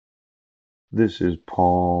This is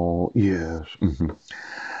Paul. Yes.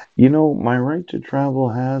 You know, my right to travel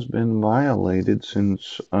has been violated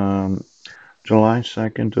since July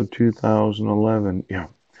 2nd of 2011. Yeah.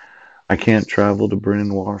 I can't travel to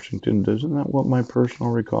Brennan, Washington. Isn't that what my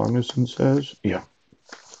personal recognizance says? Yeah.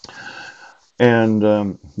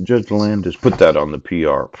 And Judge Landis put that on the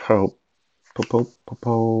PR.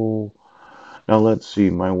 Now let's see.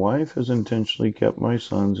 My wife has intentionally kept my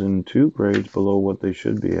sons in 2 grades below what they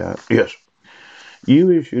should be at. Yes.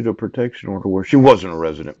 You issued a protection order where she wasn't a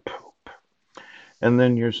resident. And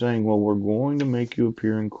then you're saying, well, we're going to make you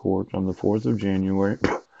appear in court on the 4th of January.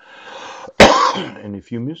 And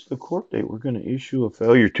if you miss the court date, we're going to issue a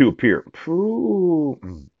failure to appear.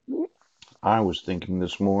 I was thinking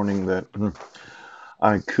this morning that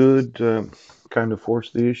I could kind of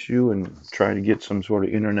force the issue and try to get some sort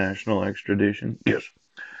of international extradition. Yes.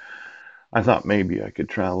 I thought maybe I could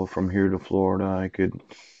travel from here to Florida. I could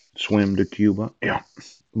swim to Cuba. Yeah.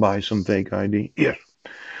 Buy some fake ID. Yes.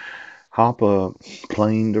 Hop a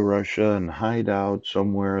plane to Russia and hide out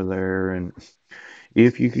somewhere there. And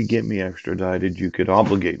if you could get me extradited, you could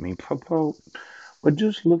obligate me. But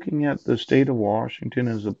just looking at the state of Washington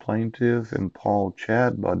as a plaintiff and Paul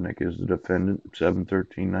Chad Budnick as the defendant,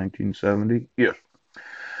 7/13/1970. Yes.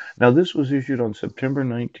 Now, this was issued on September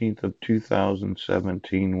 19th of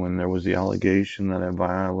 2017 when there was the allegation that I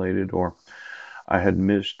violated or I had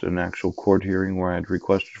missed an actual court hearing where I had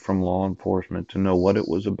requested from law enforcement to know what it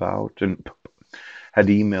was about and had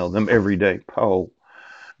emailed them every day.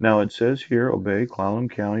 Now it says here, obey Clallam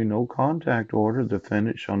County no contact order. The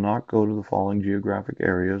defendant shall not go to the following geographic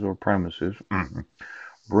areas or premises.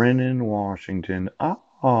 Brennan, Washington.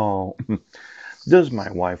 Oh, does my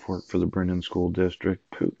wife work for the Brennan School District?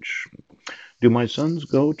 Pooch. Do my sons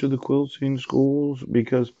go to the Quilcene schools?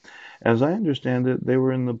 Because, as I understand it, they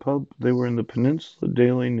were in the Peninsula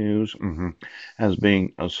Daily News as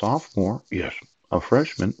being a sophomore, yes, a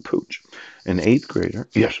freshman, pooch, an eighth grader,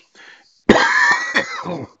 yes,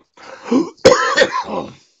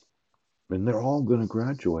 and they're all going to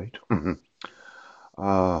graduate,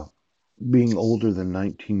 uh, being older than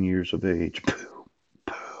 19 years of age.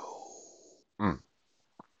 Mm.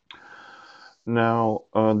 Now,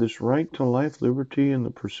 this right to life, liberty, and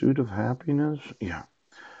the pursuit of happiness, yeah.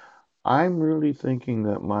 I'm really thinking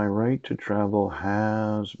that my right to travel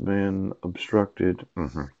has been obstructed.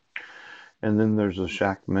 And then there's a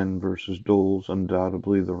Shackman versus Doles,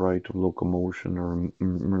 undoubtedly the right of locomotion or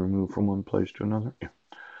removed from one place to another. Yeah.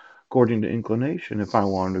 According to inclination, if I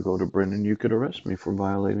wanted to go to Brennan, you could arrest me for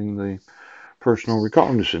violating the personal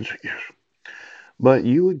recognizance. Yes. But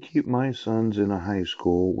you would keep my sons in a high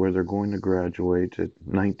school where they're going to graduate at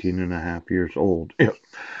 19 and a half years old. Yes.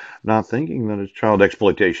 Not thinking that it's child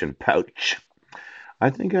exploitation. Pouch. I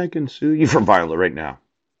think I can sue you for violence right now.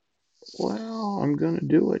 Well, I'm going to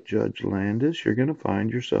do it, Judge Landis. You're going to find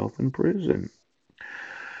yourself in prison.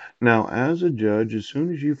 Now, as a judge, as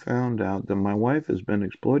soon as you found out that my wife has been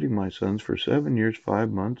exploiting my sons for 7 years,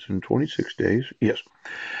 5 months, and 26 days, yes,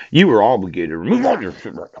 you were obligated to remove all your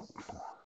shit right now.